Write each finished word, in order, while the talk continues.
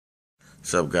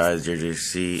What's up, guys?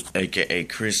 JJC, aka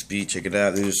Crispy. Check it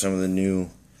out. These are some of the new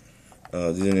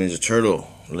these are Ninja Turtle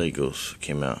Legos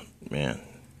came out. Man,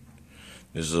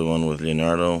 this is the one with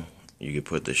Leonardo. You can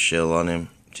put the shell on him,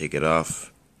 take it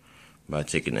off by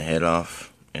taking the head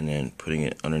off, and then putting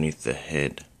it underneath the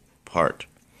head part.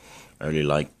 I really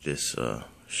like this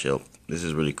shell. This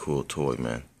is a really cool toy,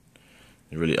 man.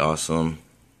 It's really awesome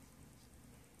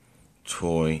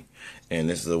toy. And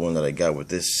this is the one that I got with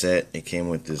this set. It came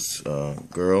with this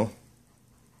girl,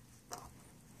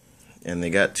 and they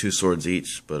got 2 swords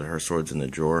each, but her sword's in the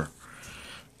drawer.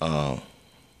 You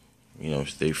know,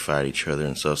 they fight each other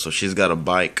and stuff. So she's got a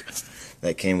bike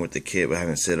that came with the kit, but I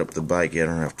haven't set up the bike yet.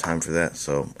 I don't have time for that.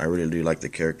 So I really do like the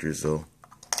characters, though.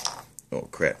 Oh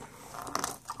crap!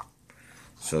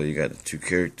 So you got the 2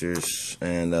 characters,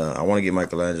 and I want to get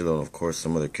Michelangelo and of course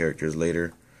some other characters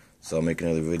later. So I'll make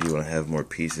another video when I have more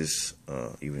pieces,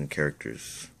 even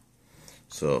characters.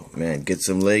 So, man, get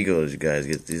some Legos, you guys.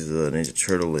 Get these Ninja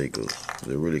Turtle Legos.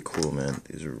 They're really cool, man.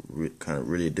 These are kind of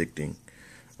really addicting.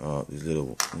 These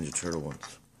little Ninja Turtle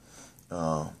ones.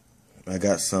 I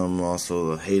got some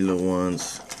also the Halo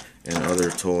ones and other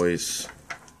toys.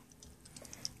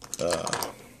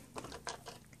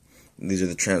 These are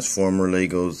the Transformer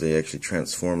Legos. They actually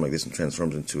transform, like this one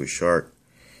transforms into a shark,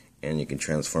 and you can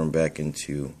transform back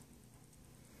into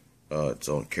its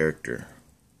own caricature.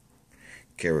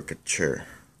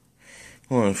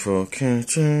 One for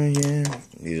character, yeah.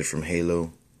 These are from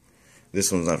Halo.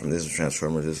 This one's not from this is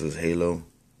Transformers. This is Halo.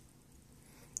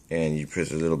 And you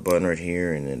press a little button right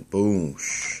here, and then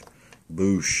boosh,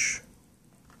 boosh.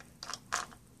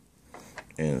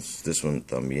 And it's this one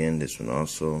también. This one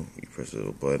also. You press a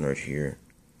little button right here,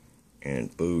 and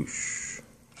boosh.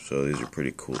 So these are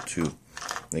pretty cool too.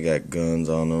 They got guns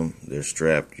on them. They're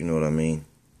strapped. You know what I mean?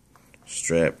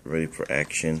 Strapped, ready for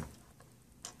action.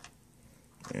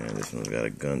 And this one's got a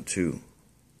gun too.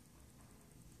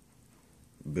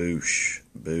 Boosh,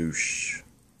 boosh.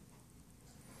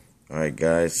 Alright,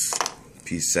 guys.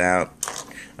 Peace out.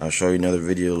 I'll show you another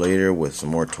video later with some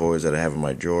more toys that I have in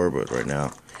my drawer. But right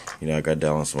now, you know, I got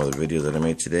down on some other videos that I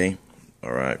made today.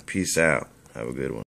 Alright, peace out. Have a good one.